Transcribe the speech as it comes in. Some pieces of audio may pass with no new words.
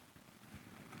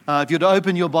If you'd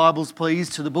open your Bibles, please,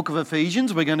 to the book of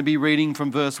Ephesians, we're going to be reading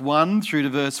from verse 1 through to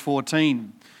verse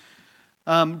 14.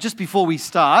 Just before we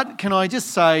start, can I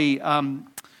just say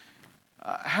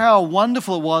how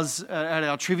wonderful it was at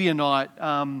our trivia night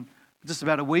just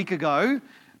about a week ago,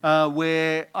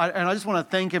 I just want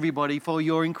to thank everybody for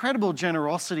your incredible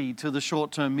generosity to the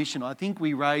short-term mission. I think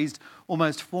we raised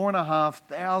almost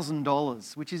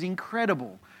 $4,500, which is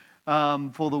incredible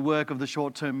for the work of the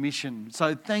short-term mission.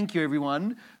 So thank you,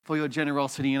 everyone, for your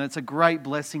generosity, and it's a great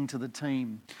blessing to the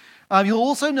team. You'll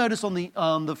also notice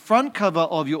on the front cover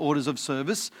of your orders of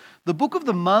service, the book of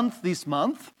the month this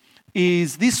month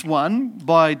is this one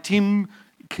by Tim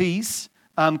Keese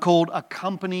called A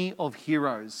Company of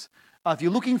Heroes. If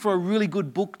you're looking for a really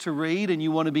good book to read and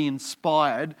you want to be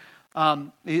inspired,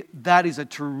 that is a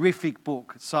terrific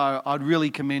book. So I'd really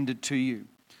commend it to you.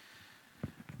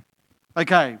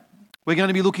 Okay, we're going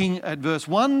to be looking at verse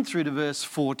 1 through to verse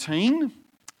 14,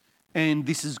 and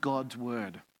this is God's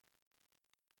word.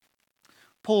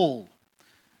 Paul,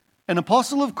 an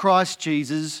apostle of Christ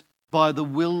Jesus by the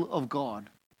will of God,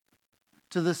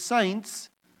 to the saints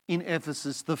in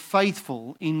Ephesus, the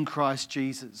faithful in Christ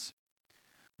Jesus.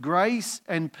 Grace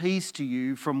and peace to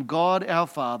you from God our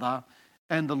Father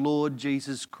and the Lord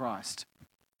Jesus Christ.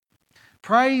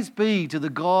 Praise be to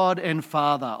the God and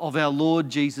Father of our Lord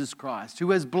Jesus Christ, who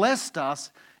has blessed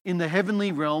us in the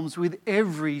heavenly realms with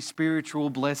every spiritual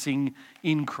blessing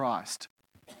in Christ.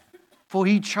 For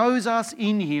he chose us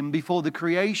in him before the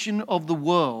creation of the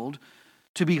world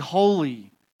to be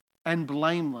holy and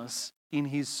blameless in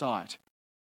his sight.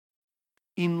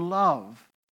 In love,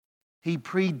 he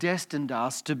predestined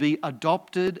us to be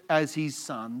adopted as his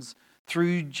sons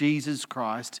through Jesus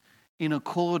Christ in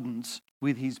accordance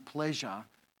with his pleasure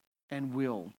and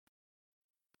will,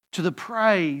 to the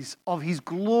praise of his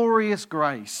glorious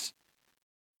grace,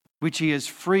 which he has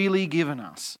freely given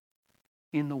us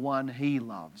in the one he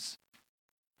loves.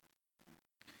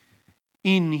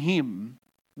 In him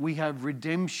we have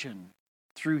redemption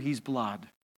through his blood,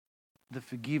 the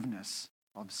forgiveness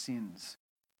of sins,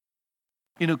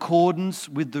 in accordance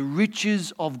with the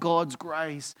riches of God's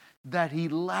grace that he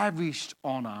lavished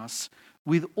on us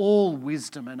with all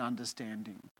wisdom and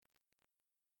understanding.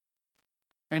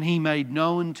 And he made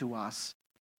known to us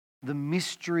the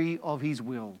mystery of his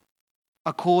will,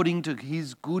 according to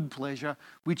his good pleasure,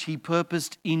 which he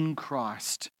purposed in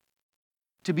Christ,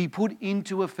 to be put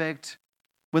into effect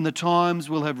when the times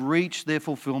will have reached their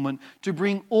fulfillment, to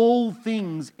bring all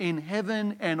things in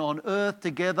heaven and on earth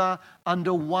together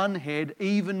under one head,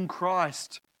 even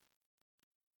Christ.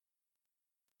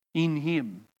 In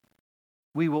him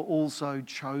we were also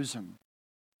chosen,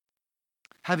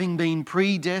 having been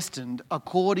predestined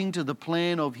according to the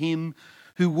plan of him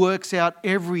who works out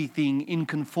everything in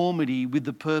conformity with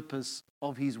the purpose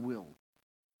of his will,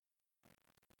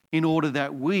 in order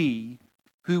that we,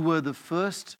 who were the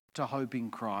first to hope in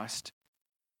Christ,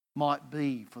 might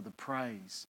be for the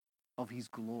praise of his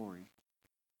glory.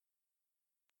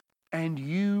 And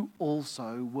you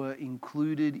also were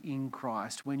included in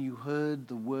Christ when you heard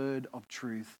the word of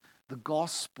truth, the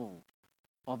gospel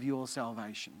of your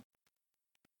salvation.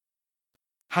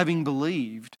 Having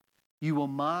believed, you were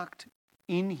marked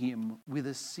in him with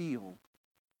a seal,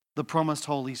 the promised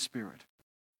Holy Spirit,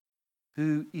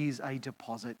 who is a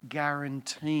deposit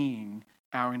guaranteeing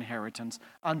our inheritance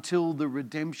until the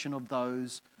redemption of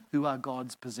those who are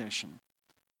God's possession,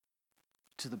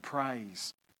 to the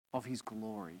praise of his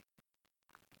glory.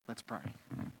 Let's pray.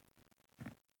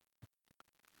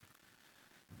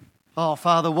 Oh,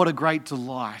 Father, what a great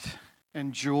delight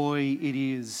and joy it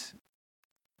is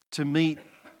to meet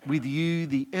with you,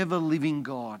 the ever-living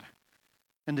God,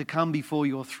 and to come before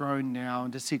your throne now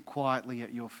and to sit quietly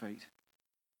at your feet.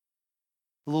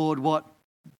 Lord, what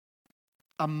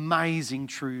amazing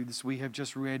truths we have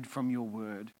just read from your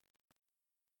word.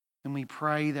 And we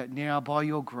pray that now by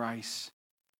your grace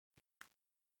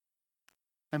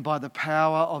and by the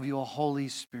power of your Holy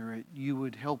Spirit, you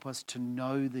would help us to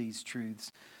know these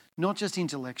truths, not just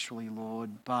intellectually,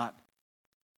 Lord, but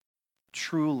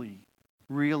truly,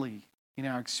 really in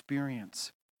our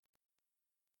experience.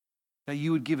 That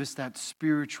you would give us that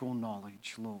spiritual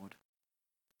knowledge, Lord.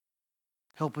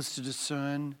 Help us to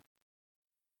discern,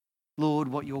 Lord,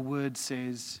 what your word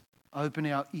says. Open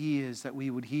our ears that we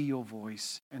would hear your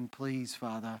voice. And please,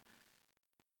 Father,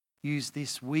 use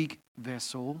this weak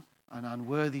vessel, an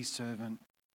unworthy servant,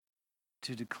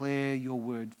 to declare your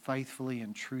word faithfully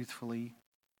and truthfully,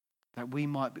 that we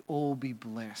might all be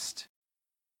blessed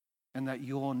and that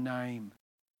your name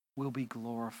will be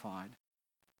glorified.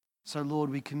 So, Lord,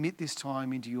 we commit this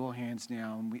time into your hands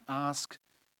now and we ask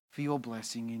for your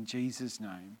blessing in Jesus'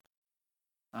 name.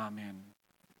 Amen.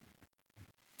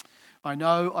 I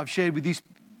know I've shared with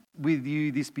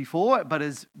you this before, but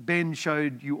as Ben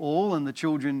showed you all and the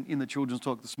children in the children's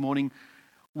talk this morning,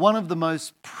 one of the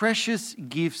most precious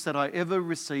gifts that I ever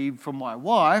received from my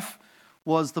wife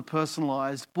was the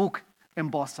personalised book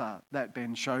embosser that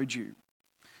Ben showed you.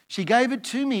 She gave it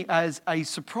to me as a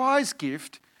surprise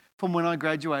gift from when I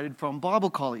graduated from Bible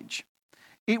college.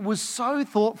 It was so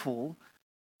thoughtful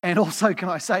and also, can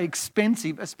I say,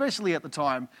 expensive, especially at the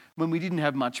time when we didn't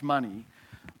have much money.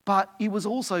 But it was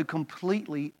also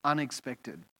completely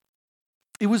unexpected.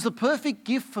 It was the perfect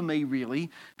gift for me,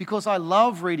 really, because I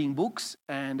love reading books,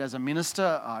 and as a minister,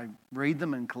 I read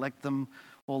them and collect them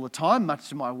all the time, much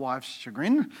to my wife's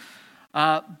chagrin.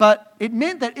 But it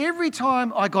meant that every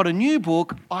time I got a new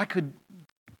book, I could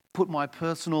put my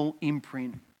personal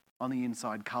imprint on the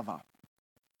inside cover.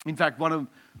 In fact,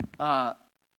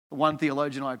 one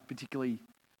theologian I particularly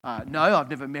know, I've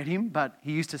never met him, but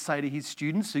he used to say to his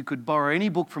students who could borrow any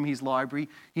book from his library,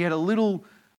 he had a little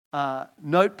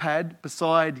notepad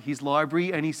beside his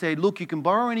library, and he said, look, you can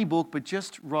borrow any book, but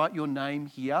just write your name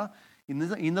here in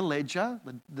the ledger,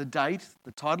 the date,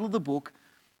 the title of the book.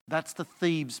 That's the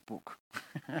thieves' book,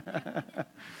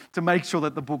 to make sure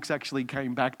that the books actually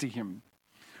came back to him.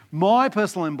 My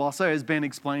personal embosser, as Ben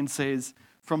explained, says,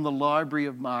 from the Library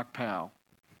of Mark Powell.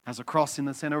 Has a cross in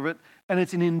the centre of it, and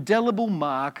it's an indelible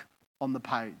mark on the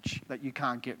page that you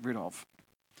can't get rid of.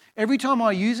 Every time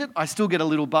I use it, I still get a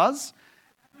little buzz,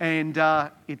 and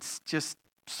it's just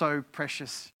so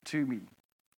precious to me.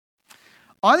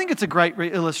 I think it's a great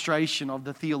illustration of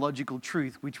the theological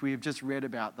truth which we have just read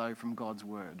about, though, from God's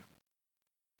Word.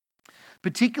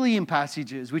 Particularly in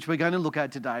passages which we're going to look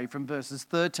at today from verses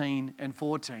 13 and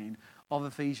 14 of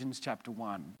Ephesians chapter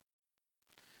 1.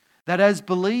 That as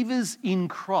believers in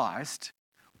Christ,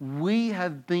 we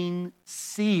have been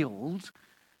sealed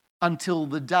until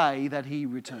the day that He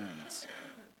returns.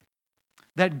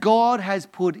 That God has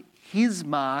put His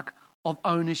mark of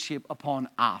ownership upon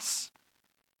us.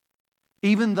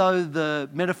 Even though the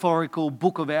metaphorical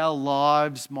book of our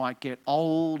lives might get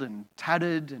old and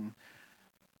tattered and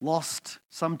lost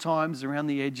sometimes around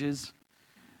the edges,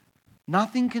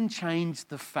 nothing can change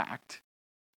the fact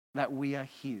that we are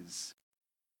His.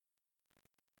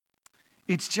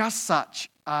 It's just such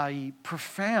a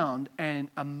profound and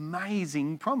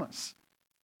amazing promise.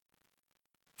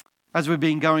 As we've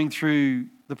been going through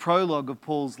the prologue of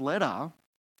Paul's letter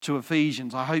to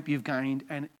Ephesians, I hope you've gained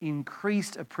an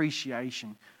increased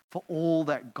appreciation for all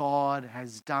that God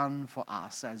has done for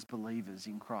us as believers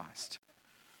in Christ.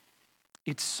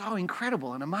 It's so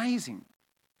incredible and amazing.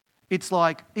 It's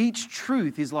like each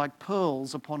truth is like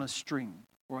pearls upon a string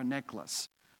or a necklace.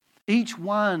 Each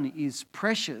one is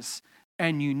precious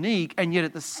and unique, and yet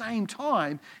at the same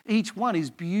time, each one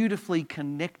is beautifully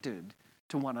connected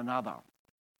to one another.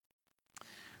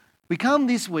 We come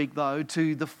this week, though,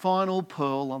 to the final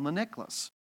pearl on the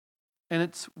necklace, and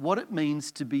it's what it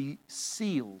means to be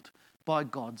sealed by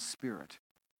God's Spirit.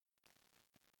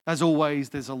 As always,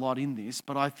 there's a lot in this,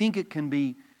 but I think it can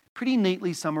be pretty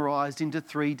neatly summarised into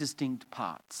three distinct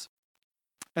parts.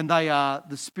 And they are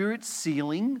the Spirit's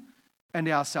sealing and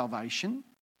our salvation,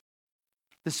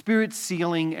 the Spirit's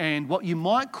sealing and what you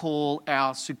might call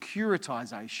our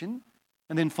securitization,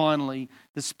 and then finally,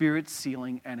 the Spirit's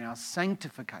sealing and our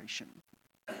sanctification.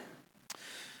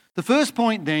 The first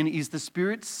point then is the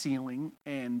Spirit's sealing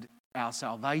and our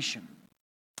salvation.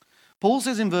 Paul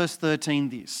says in verse 13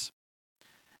 this,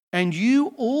 "And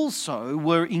you also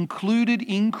were included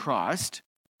in Christ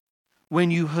when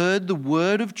you heard the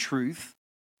word of truth,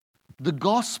 the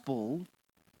gospel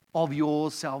of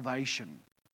your salvation."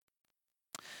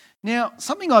 Now,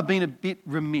 something I've been a bit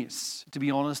remiss, to be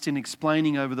honest, in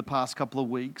explaining over the past couple of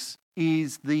weeks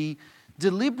is the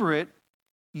deliberate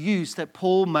use that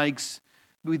Paul makes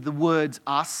with the words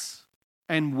us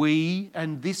and we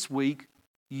and this week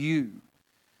you.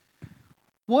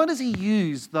 Why does he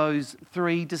use those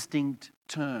three distinct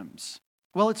terms?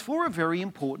 Well, it's for a very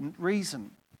important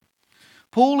reason.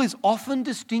 Paul is often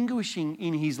distinguishing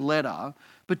in his letter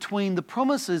between the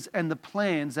promises and the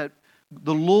plans that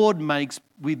the Lord makes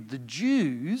with the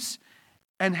Jews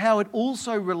and how it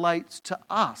also relates to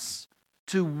us,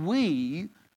 to we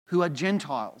who are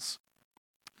Gentiles.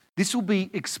 This will be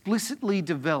explicitly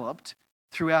developed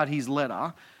throughout his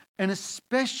letter, and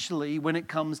especially when it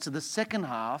comes to the second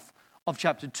half of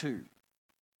chapter 2.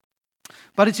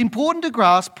 But it's important to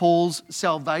grasp Paul's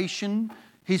salvation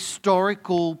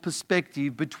historical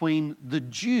perspective between the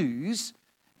Jews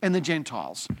and the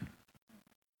Gentiles,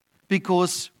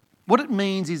 because what it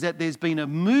means is that there's been a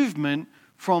movement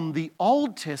from the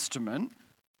Old Testament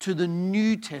to the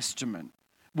New Testament,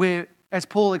 where, as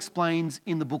Paul explains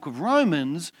in the book of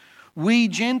Romans, we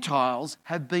Gentiles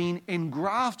have been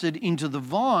engrafted into the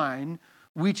vine,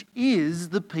 which is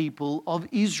the people of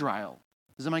Israel.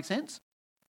 Does that make sense?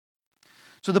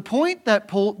 So the point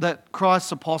that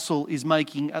Christ's apostle is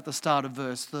making at the start of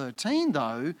verse 13,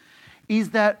 though,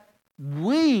 is that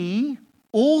we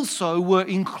also were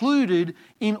included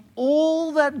in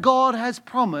all that God has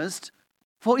promised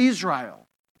for Israel.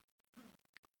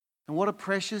 And what a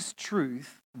precious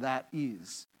truth that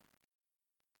is.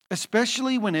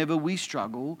 Especially whenever we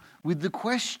struggle with the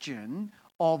question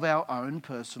of our own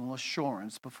personal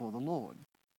assurance before the Lord,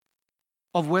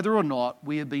 of whether or not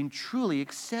we have been truly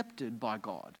accepted by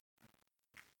God.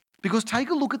 Because take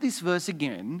a look at this verse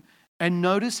again and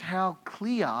notice how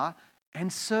clear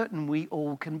and certain we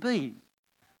all can be.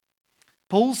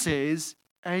 Paul says,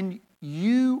 and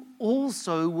you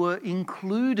also were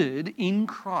included in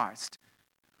Christ.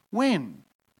 When?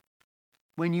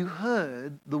 When you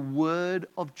heard the word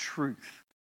of truth,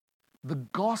 the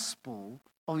gospel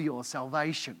of your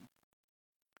salvation.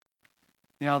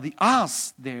 Now the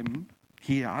us then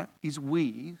here is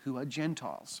we who are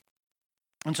Gentiles.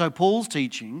 And so Paul's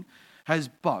teaching has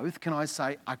both, can I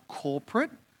say, a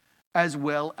corporate as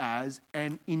well as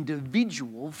an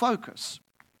individual focus.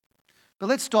 But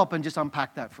let's stop and just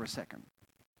unpack that for a second.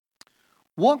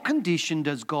 What condition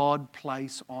does God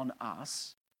place on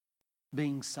us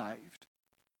being saved?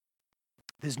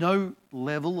 There's no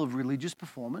level of religious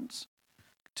performance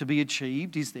to be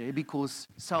achieved, is there? Because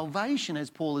salvation,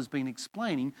 as Paul has been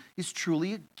explaining, is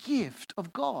truly a gift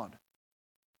of God.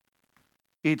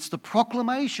 It's the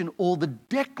proclamation or the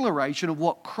declaration of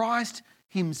what Christ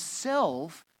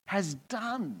himself has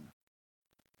done.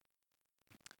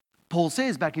 Paul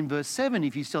says back in verse 7,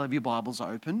 if you still have your Bibles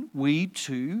open, we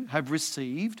too have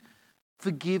received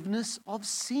forgiveness of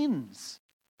sins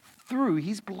through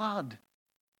his blood.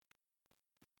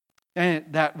 And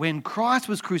that when Christ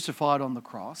was crucified on the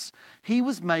cross, he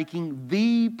was making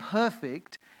the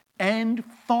perfect and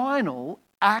final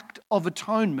act of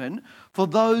atonement for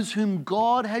those whom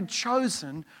God had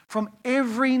chosen from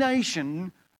every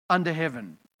nation under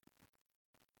heaven.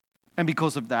 And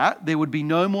because of that, there would be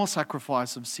no more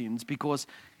sacrifice of sins, because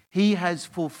he has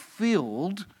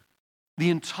fulfilled the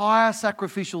entire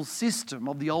sacrificial system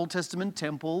of the Old Testament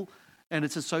temple and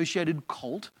its associated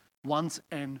cult once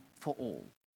and for all.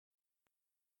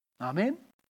 Amen?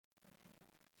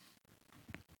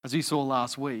 As we saw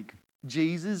last week,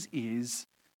 Jesus is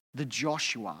the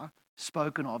Joshua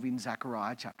spoken of in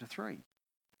Zechariah chapter 3.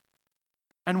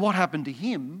 And what happened to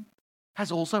him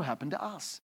has also happened to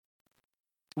us.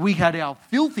 We had our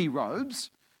filthy robes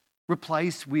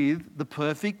replaced with the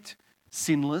perfect,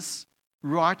 sinless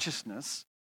righteousness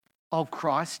of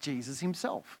Christ Jesus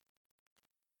himself.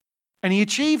 And he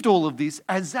achieved all of this,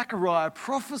 as Zechariah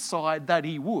prophesied that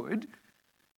he would,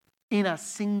 in a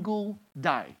single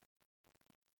day.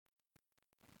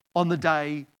 On the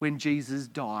day when Jesus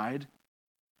died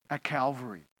at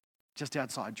Calvary, just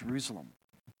outside Jerusalem.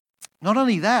 Not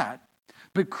only that,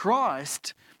 but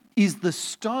Christ is the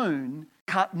stone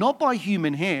cut not by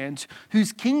human hands,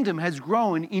 whose kingdom has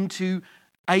grown into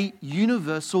a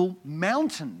universal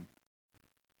mountain.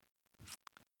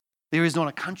 There is not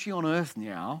a country on earth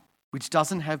now which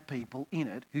doesn't have people in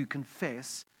it who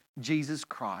confess Jesus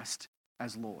Christ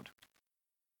as Lord.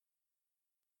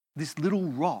 This little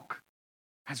rock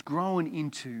has grown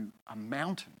into a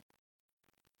mountain.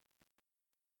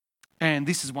 And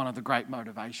this is one of the great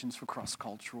motivations for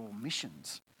cross-cultural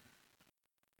missions,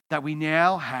 that we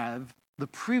now have the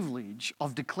privilege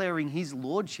of declaring his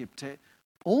lordship to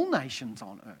all nations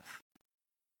on earth.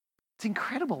 It's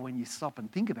incredible when you stop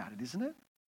and think about it, isn't it?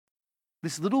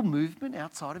 This little movement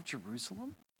outside of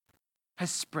Jerusalem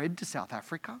has spread to South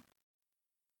Africa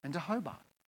and to Hobart,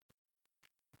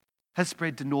 has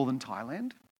spread to northern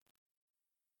Thailand,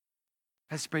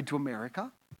 has spread to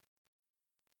America,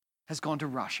 has gone to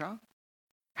Russia,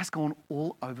 has gone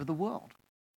all over the world.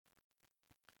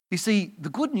 You see, the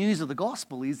good news of the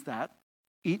gospel is that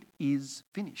it is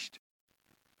finished.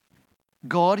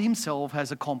 God himself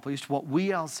has accomplished what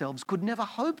we ourselves could never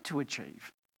hope to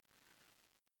achieve.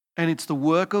 And it's the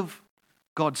work of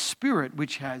God's Spirit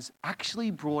which has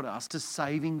actually brought us to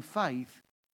saving faith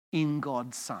in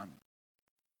God's Son.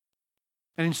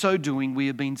 And in so doing, we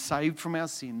have been saved from our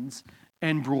sins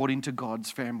and brought into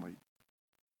God's family.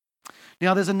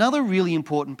 Now, there's another really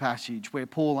important passage where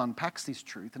Paul unpacks this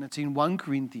truth, and it's in 1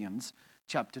 Corinthians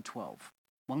chapter 12.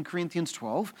 1 Corinthians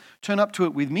 12. Turn up to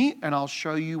it with me, and I'll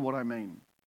show you what I mean.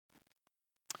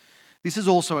 This is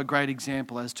also a great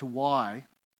example as to why,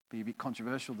 be a bit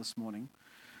controversial this morning,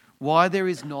 why there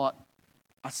is not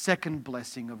a second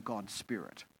blessing of God's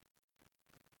Spirit.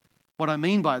 What I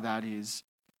mean by that is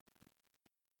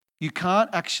you can't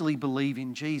actually believe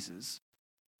in Jesus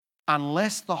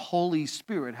unless the Holy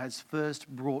Spirit has first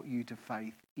brought you to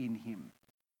faith in him.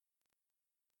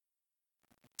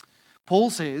 Paul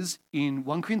says in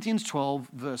 1 Corinthians 12,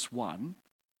 verse 1,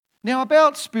 "Now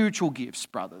about spiritual gifts,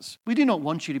 brothers, we do not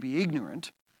want you to be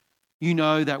ignorant. You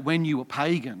know that when you were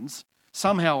pagans,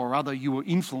 somehow or other you were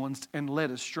influenced and led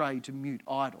astray to mute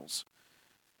idols.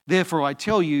 Therefore I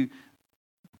tell you,"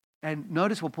 and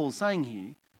notice what Paul's saying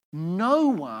here, "no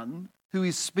one who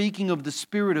is speaking of the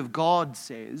Spirit of God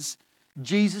says,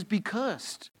 'Jesus be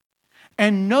cursed.'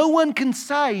 And no one can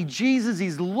say Jesus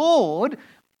is Lord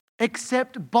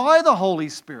except by the Holy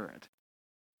Spirit."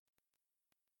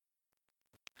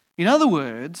 In other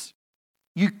words,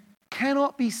 you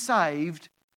cannot be saved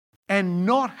and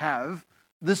not have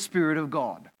the Spirit of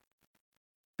God.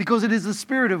 Because it is the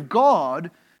Spirit of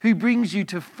God who brings you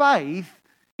to faith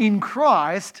in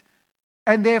Christ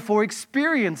and therefore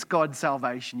experience God's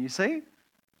salvation, you see?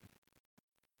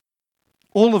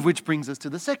 All of which brings us to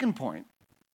the second point,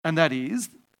 and that is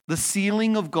the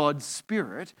sealing of God's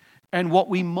Spirit and what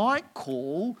we might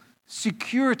call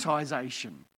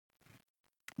securitization.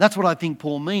 That's what I think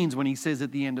Paul means when he says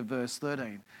at the end of verse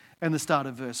 13 and the start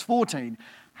of verse 14,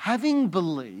 "Having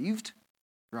believed,"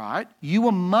 right, "you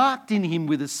were marked in him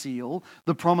with a seal,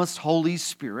 the promised Holy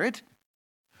Spirit,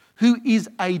 who is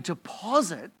a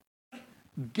deposit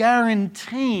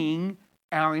guaranteeing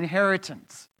our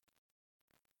inheritance."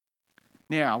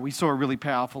 Now, we saw a really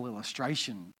powerful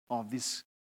illustration of this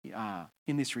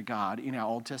in this regard in our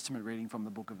Old Testament reading from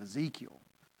the book of Ezekiel.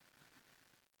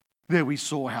 There we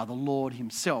saw how the Lord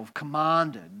himself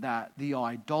commanded that the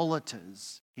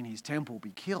idolaters in his temple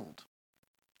be killed.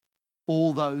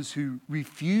 All those who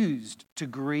refused to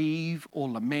grieve or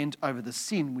lament over the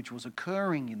sin which was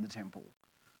occurring in the temple,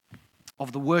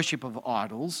 of the worship of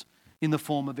idols in the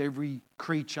form of every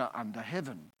creature under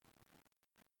heaven.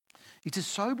 It's a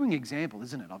sobering example,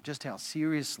 isn't it, of just how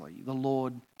seriously the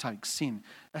Lord takes sin.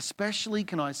 Especially,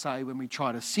 can I say, when we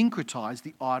try to syncretize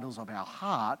the idols of our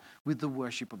heart with the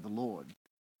worship of the Lord.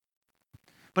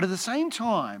 But at the same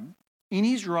time, in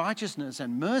his righteousness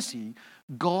and mercy,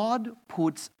 God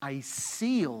puts a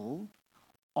seal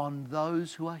on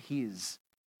those who are his.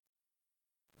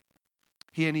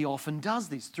 And he often does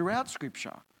this throughout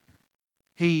Scripture.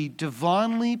 He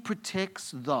divinely protects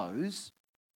those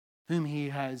whom he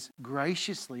has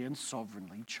graciously and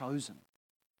sovereignly chosen.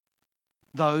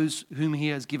 Those whom he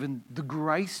has given the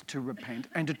grace to repent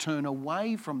and to turn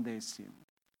away from their sin.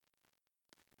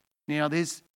 Now,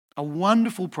 there's a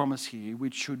wonderful promise here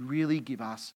which should really give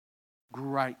us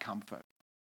great comfort.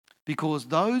 Because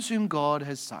those whom God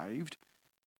has saved,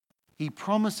 he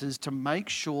promises to make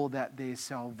sure that their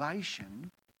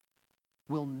salvation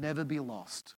will never be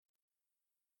lost.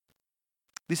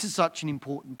 This is such an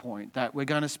important point that we're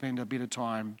going to spend a bit of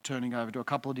time turning over to a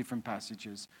couple of different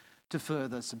passages to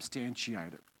further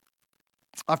substantiate it.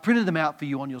 I've printed them out for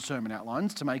you on your sermon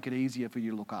outlines to make it easier for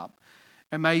you to look up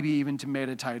and maybe even to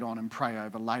meditate on and pray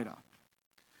over later.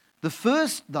 The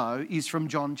first, though, is from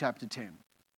John chapter 10.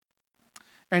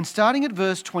 And starting at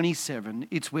verse 27,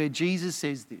 it's where Jesus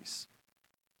says this,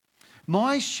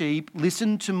 "My sheep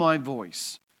listen to my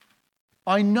voice.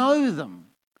 I know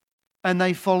them and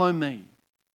they follow me.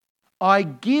 I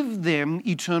give them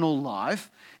eternal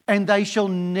life, and they shall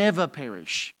never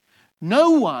perish. No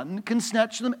one can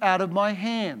snatch them out of my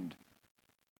hand.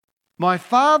 My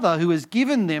Father who has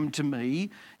given them to me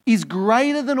is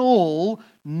greater than all.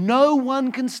 No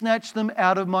one can snatch them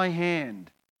out of my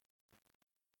hand."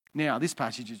 Now, this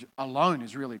passage alone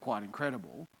is really quite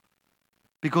incredible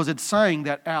because it's saying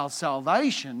that our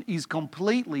salvation is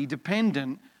completely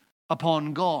dependent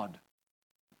upon God.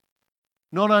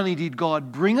 Not only did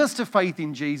God bring us to faith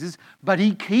in Jesus, but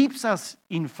he keeps us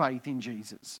in faith in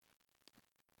Jesus.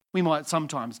 We might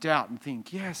sometimes doubt and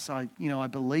think, yes, I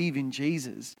believe in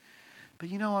Jesus, but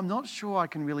I'm not sure I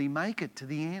can really make it to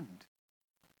the end.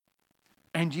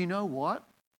 And you know what?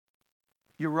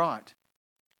 You're right.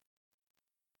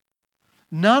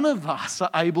 None of us are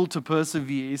able to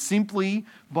persevere simply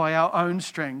by our own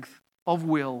strength of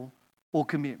will or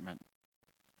commitment.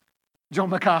 John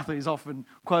MacArthur is often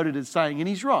quoted as saying, and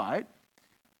he's right,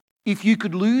 if you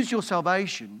could lose your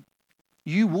salvation,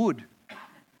 you would.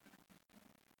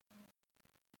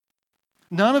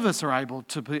 None of us are able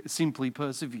to simply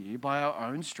persevere by our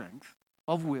own strength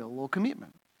of will or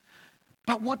commitment.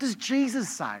 But what does Jesus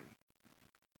say?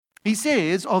 He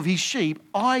says of his sheep,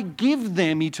 "I give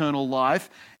them eternal life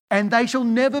and they shall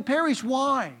never perish."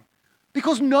 Why?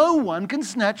 Because no one can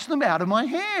snatch them out of my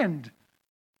hand.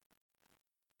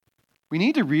 We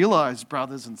need to realize,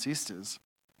 brothers and sisters,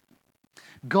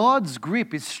 God's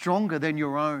grip is stronger than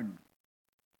your own.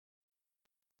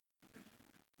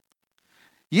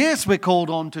 Yes, we're called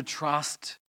on to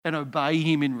trust and obey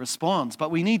him in response,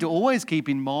 but we need to always keep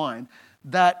in mind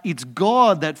that it's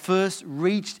God that first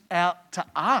reached out to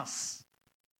us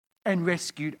and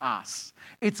rescued us.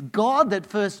 It's God that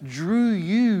first drew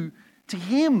you to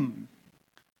him.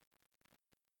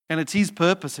 And it's his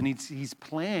purpose and it's his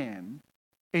plan,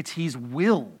 it's his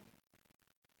will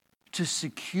to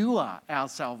secure our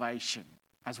salvation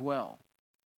as well.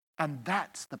 And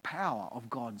that's the power of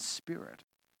God's Spirit.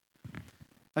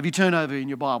 Have you turned over in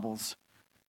your Bibles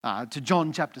to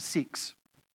John chapter 6?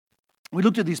 We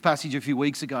looked at this passage a few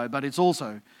weeks ago, but it's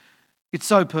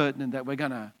so pertinent that we're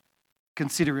going to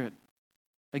consider it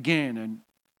again, and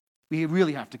we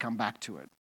really have to come back to it.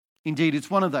 Indeed, it's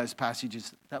one of those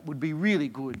passages that would be really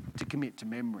good to commit to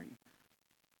memory,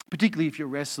 particularly if you're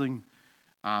wrestling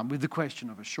with the question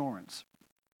of assurance.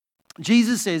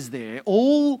 Jesus says there,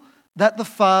 "All that the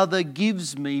Father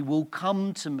gives me will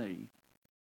come to me,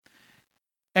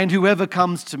 and whoever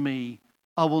comes to me,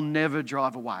 I will never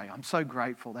drive away." I'm so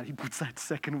grateful that he puts that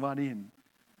second one in.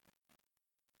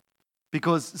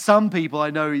 Because some people I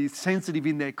know is sensitive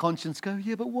in their conscience go,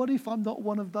 yeah, but what if I'm not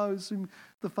one of those whom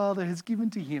the Father has given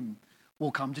to him?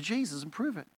 Well, come to Jesus and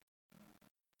prove it.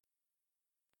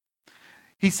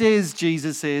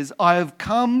 Jesus says, "I have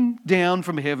come down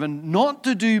from heaven not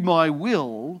to do my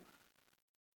will,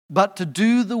 but to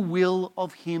do the will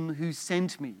of him who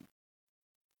sent me.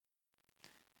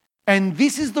 And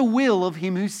this is the will of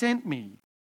him who sent me,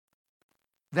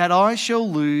 that I shall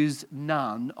lose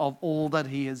none of all that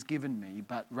he has given me,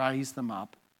 but raise them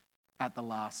up at the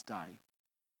last day."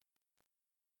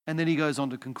 And then he goes on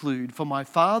to conclude, "For my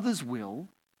Father's will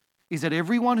is that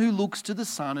everyone who looks to the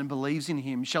Son and believes in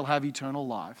him shall have eternal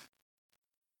life,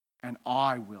 and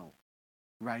I will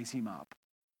raise him up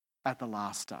at the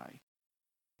last day."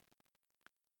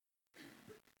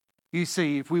 You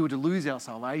see, if we were to lose our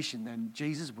salvation, then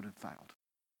Jesus would have failed.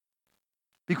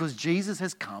 Because Jesus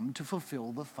has come to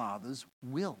fulfill the Father's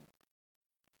will.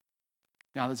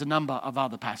 Now, there's a number of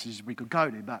other passages we could go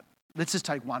to, but let's just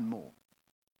take one more.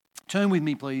 Turn with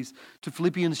me, please, to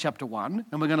Philippians chapter 1,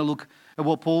 and we're going to look at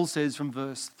what Paul says from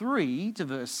verse 3 to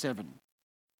verse 7.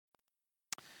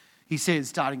 He says,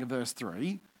 starting at verse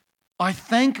 3, "I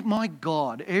thank my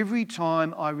God every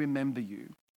time I remember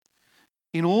you.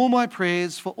 In all my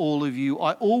prayers for all of you,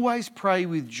 I always pray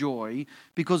with joy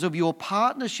because of your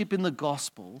partnership in the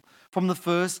gospel from the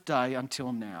first day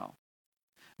until now.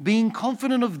 Being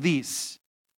confident of this,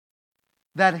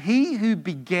 that he who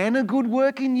began a good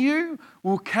work in you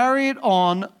will carry it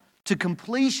on to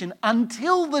completion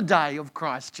until the day of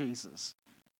Christ Jesus."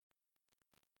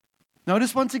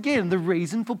 Notice once again the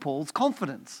reason for Paul's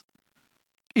confidence.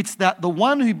 It's that the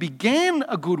one who began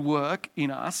a good work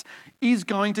in us is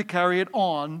going to carry it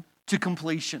on to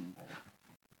completion.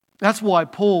 That's why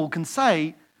Paul can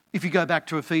say, if you go back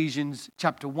to Ephesians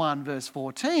chapter 1, verse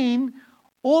 14,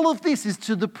 all of this is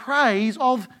to the praise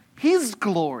of his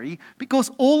glory,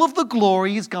 because all of the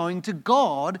glory is going to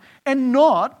God and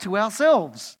not to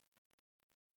ourselves.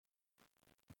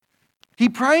 He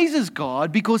praises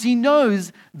God because he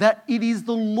knows that it is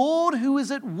the Lord who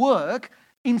is at work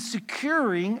in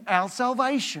securing our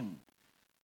salvation.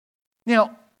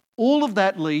 Now, all of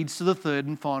that leads to the third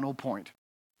and final point.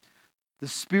 The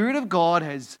Spirit of God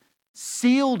has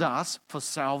sealed us for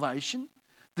salvation.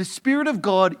 The Spirit of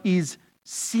God is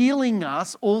sealing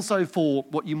us also for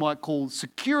what you might call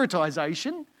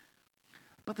securitization.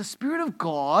 But the Spirit of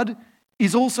God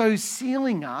is also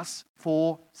sealing us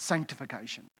for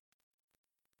sanctification.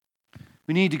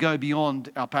 We need to go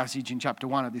beyond our passage in chapter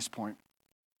 1 at this point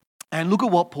and look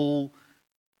at what Paul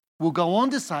will go on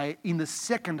to say in the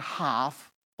second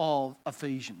half of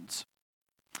Ephesians.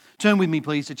 Turn with me,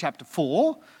 please, to chapter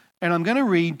 4, and I'm going to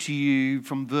read to you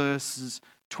from verses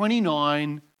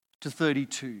 29 to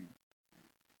 32.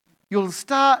 You'll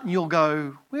start and you'll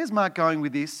go, where's Mark going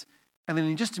with this? And then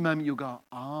in just a moment you'll go,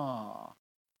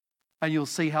 and you'll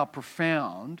see how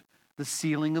profound the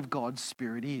sealing of God's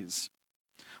Spirit is.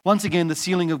 Once again, the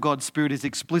sealing of God's Spirit is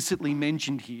explicitly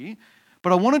mentioned here,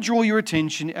 but I want to draw your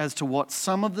attention as to what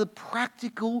some of the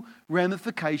practical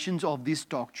ramifications of this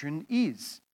doctrine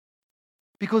is.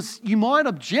 Because you might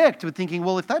object to thinking,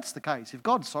 well, if that's the case, if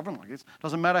God's sovereign like this, it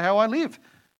doesn't matter how I live.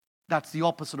 That's the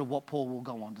opposite of what Paul will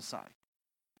go on to say.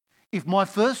 If my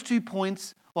first 2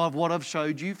 points of what I've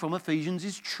showed you from Ephesians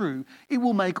is true, it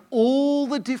will make all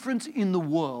the difference in the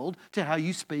world to how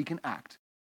you speak and act.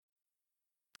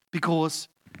 Because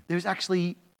there's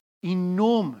actually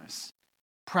enormous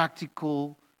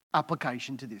practical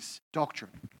application to this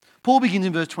doctrine. Paul begins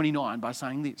in verse 29 by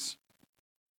saying this: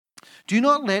 "Do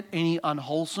not let any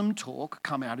unwholesome talk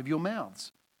come out of your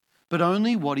mouths, but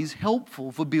only what is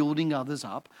helpful for building others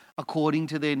up according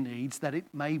to their needs, that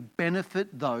it may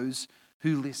benefit those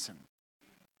who listen."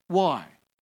 Why?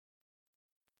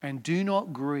 "And do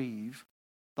not grieve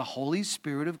the Holy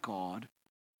Spirit of God,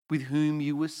 with whom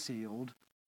you were sealed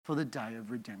for the day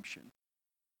of redemption."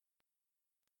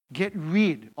 Get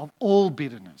rid of all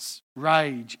bitterness,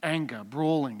 rage, anger,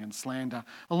 brawling, and slander,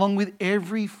 along with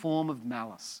every form of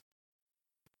malice.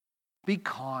 Be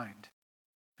kind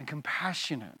and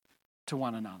compassionate to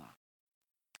one another,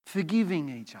 forgiving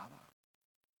each other,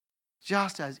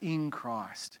 just as in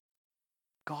Christ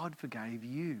God forgave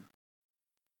you.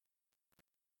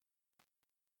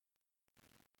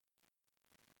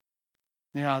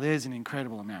 Now, there's an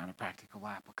incredible amount of practical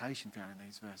application found in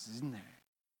these verses, isn't there?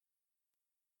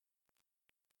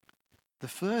 The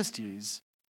first is,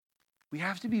 we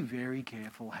have to be very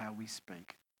careful how we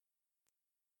speak.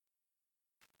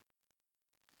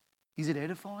 Is it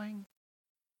edifying?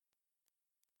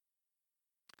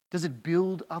 Does it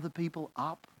build other people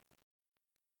up?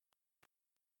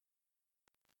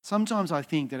 Sometimes I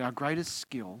think that our greatest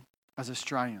skill as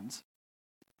Australians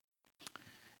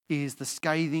is the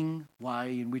scathing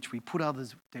way in which we put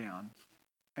others down,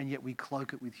 and yet we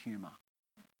cloak it with humour.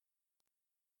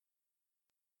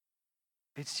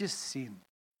 It's just sin.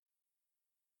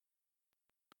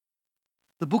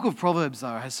 The book of Proverbs,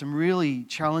 though, has some really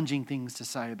challenging things to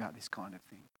say about this kind of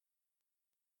thing.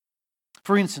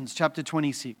 For instance, chapter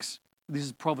 26. This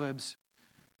is Proverbs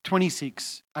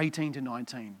 26, 18 to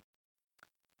 19.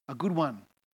 A good one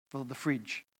for the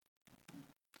fridge.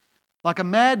 "Like a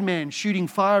madman shooting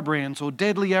firebrands or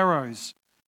deadly arrows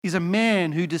is a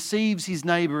man who deceives his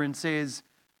neighbour and says,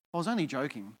 'I was only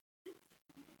joking.'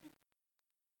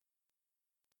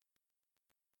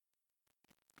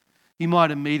 You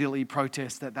might immediately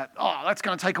protest that's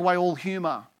going to take away all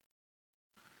humour.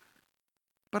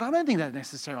 But I don't think that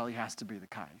necessarily has to be the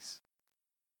case.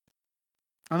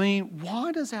 I mean,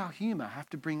 why does our humour have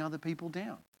to bring other people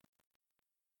down?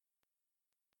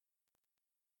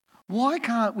 Why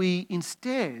can't we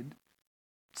instead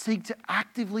seek to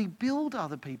actively build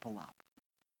other people up?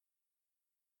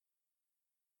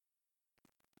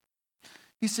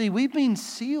 You see, we've been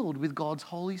sealed with God's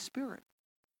Holy Spirit.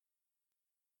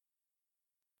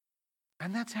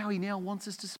 And that's how He now wants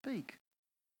us to speak.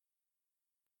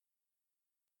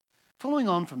 Following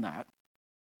on from that,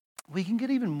 we can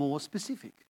get even more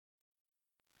specific.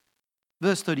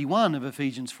 Verse 31 of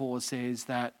Ephesians 4 says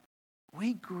that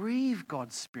we grieve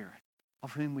God's Spirit,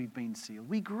 of whom we've been sealed.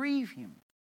 We grieve Him.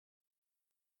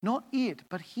 Not it,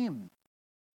 but Him.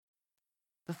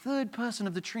 The third person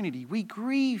of the Trinity. We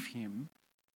grieve Him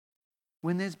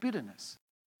when there's bitterness,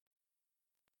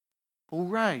 or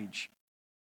rage,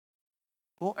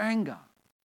 or anger,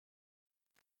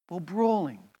 or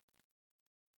brawling,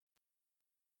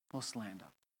 or slander.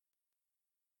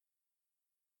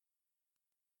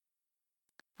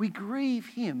 We grieve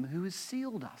Him who has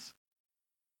sealed us.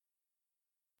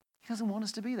 He doesn't want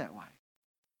us to be that way.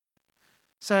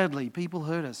 Sadly, people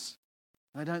hurt us.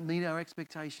 They don't meet our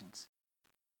expectations.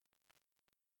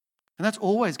 And that's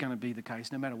always going to be the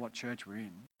case no matter what church we're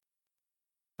in.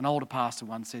 An older pastor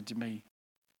once said to me,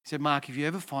 he said, "Mark, if you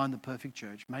ever find the perfect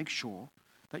church, make sure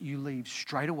that you leave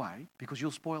straight away because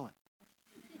you'll spoil it."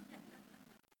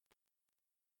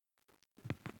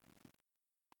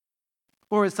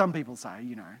 Or as some people say,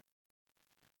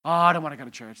 I don't want to go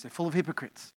to church. They're full of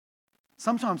hypocrites.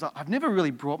 Sometimes I've never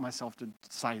really brought myself to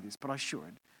say this, but I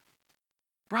should.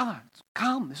 Brother,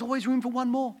 come. There's always room for one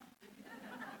more.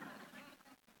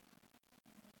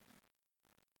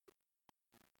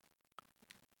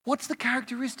 What's the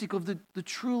characteristic of the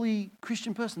truly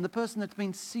Christian person? The person that's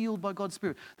been sealed by God's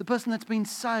Spirit. The person that's been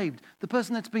saved. The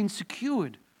person that's been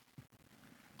secured.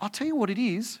 I'll tell you what it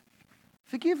is.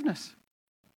 Forgiveness.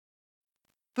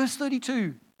 Verse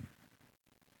 32.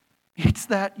 It's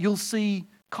that you'll see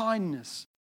kindness,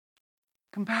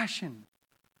 compassion,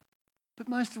 but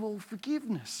most of all,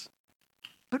 forgiveness.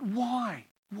 But why?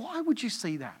 Why would you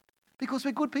see that? Because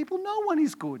we're good people? No one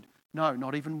is good. No,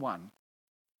 not even one.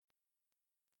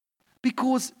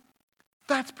 Because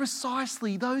that's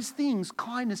precisely those things,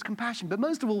 kindness, compassion, but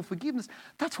most of all, forgiveness,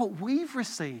 that's what we've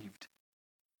received.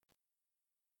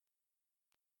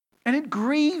 And it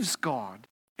grieves God.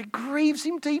 It grieves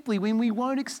Him deeply when we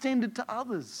won't extend it to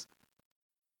others.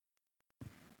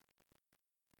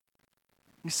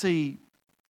 You see,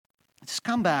 just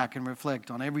come back and reflect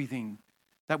on everything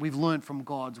that we've learned from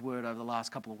God's Word over the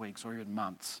last couple of weeks or even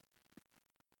months.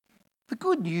 The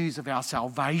good news of our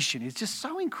salvation is just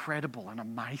so incredible and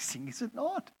amazing, is it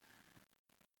not?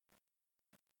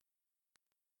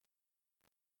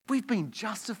 We've been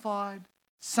justified,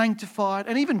 sanctified,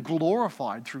 and even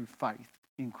glorified through faith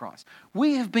in Christ.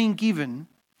 We have been given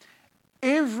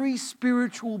every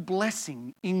spiritual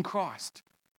blessing in Christ.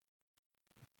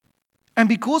 And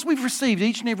because we've received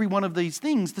each and every one of these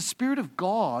things, the Spirit of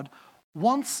God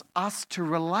wants us to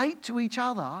relate to each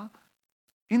other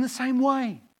in the same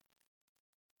way.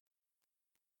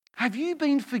 Have you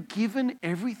been forgiven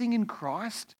everything in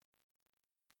Christ?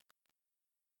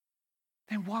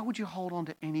 Then why would you hold on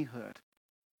to any hurt?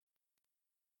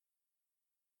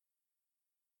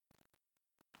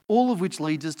 All of which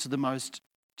leads us to the most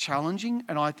challenging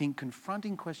and I think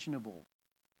confronting question of all.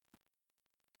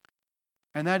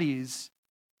 And that is,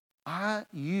 are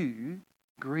you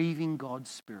grieving God's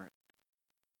Spirit?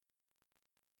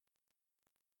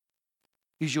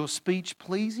 Is your speech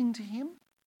pleasing to Him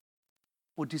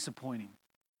or disappointing?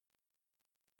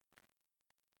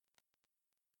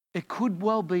 It could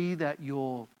well be that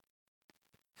your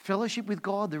fellowship with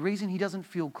God, the reason He doesn't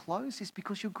feel close is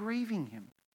because you're grieving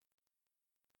Him.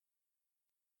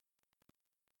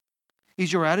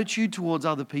 Is your attitude towards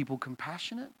other people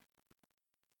compassionate,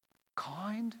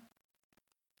 kind,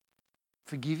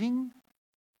 forgiving?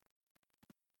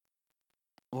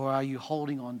 Or are you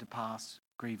holding on to past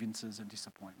grievances and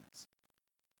disappointments?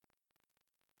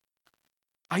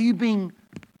 Are you being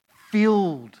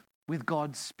filled with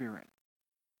God's Spirit?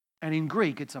 And in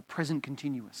Greek, it's a present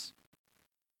continuous.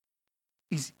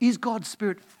 Is God's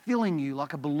Spirit filling you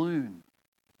like a balloon,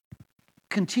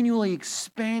 continually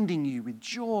expanding you with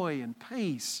joy and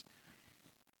peace?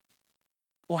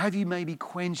 Or have you maybe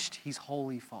quenched His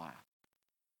holy fire?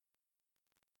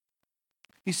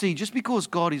 You see, just because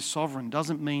God is sovereign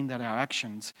doesn't mean that our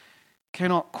actions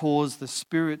cannot cause the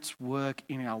Spirit's work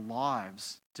in our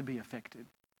lives to be affected.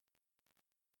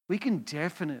 We can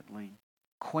definitely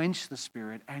quench the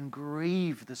Spirit and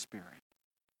grieve the Spirit.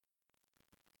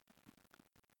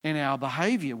 And our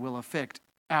behaviour will affect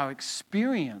our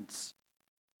experience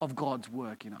of God's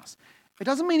work in us. It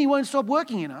doesn't mean He won't stop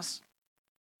working in us,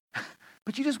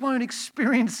 but you just won't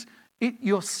experience it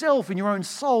yourself in your own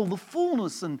soul, the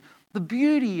fullness and the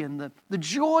beauty and the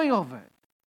joy of it.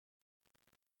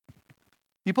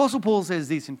 The Apostle Paul says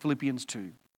this in Philippians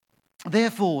 2.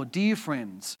 Therefore, dear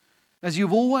friends, as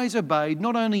you've always obeyed,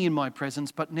 not only in my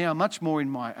presence, but now much more in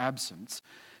my absence,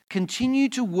 continue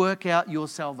to work out your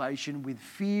salvation with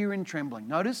fear and trembling.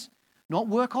 Notice, not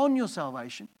work on your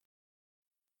salvation,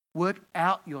 work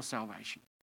out your salvation.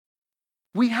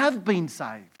 We have been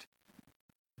saved.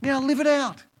 Now live it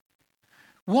out.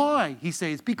 Why, he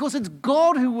says? Because it's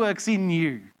God who works in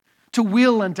you to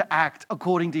will and to act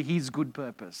according to His good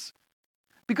purpose.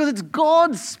 Because it's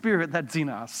God's Spirit that's in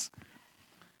us.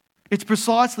 It's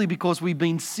precisely because we've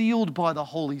been sealed by the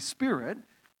Holy Spirit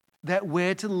that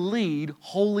we're to lead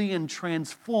holy and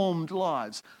transformed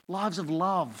lives, lives of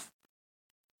love.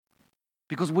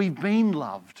 Because we've been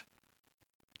loved.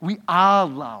 We are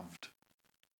loved.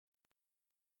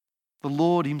 The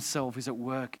Lord Himself is at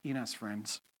work in us,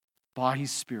 friends, by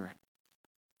His Spirit.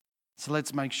 So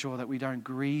let's make sure that we don't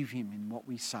grieve Him in what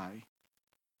we say.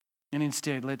 And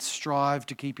instead, let's strive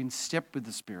to keep in step with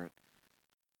the Spirit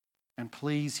and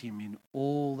please Him in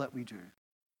all that we do.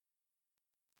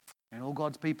 And all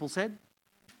God's people said?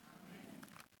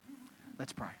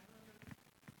 Let's pray.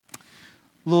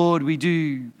 Lord, we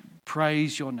do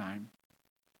praise Your name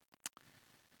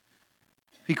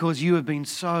because You have been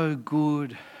so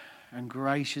good and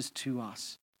gracious to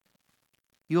us.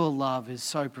 Your love is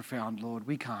so profound, Lord,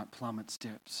 we can't plumb its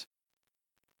depths.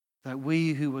 That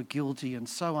we who are guilty and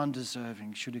so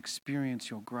undeserving should experience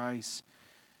Your grace,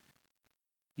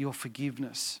 Your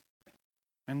forgiveness.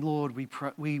 And Lord,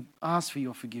 we ask for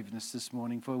Your forgiveness this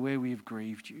morning for where we have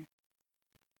grieved You.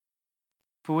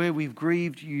 For where we've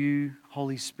grieved You,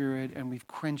 Holy Spirit, and we've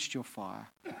quenched Your fire.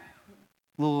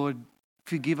 Lord,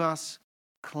 forgive us,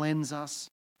 cleanse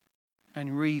us,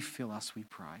 and refill us, we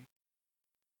pray.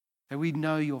 That we'd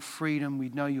know Your freedom,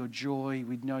 we'd know Your joy,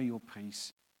 we'd know Your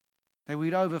peace. That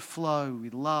we'd overflow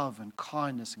with love and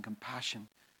kindness and compassion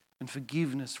and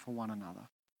forgiveness for one another.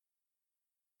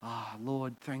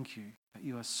 Lord, thank You that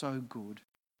You are so good,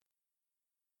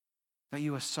 that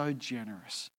You are so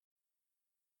generous.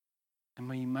 And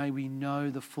may we know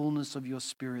the fullness of Your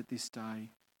Spirit this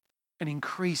day, and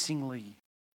increasingly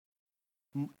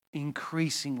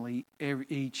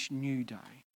each new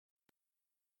day.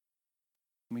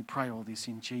 And we pray all this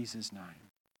in Jesus' name.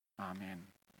 Amen.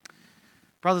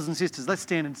 Brothers and sisters, let's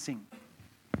stand and sing.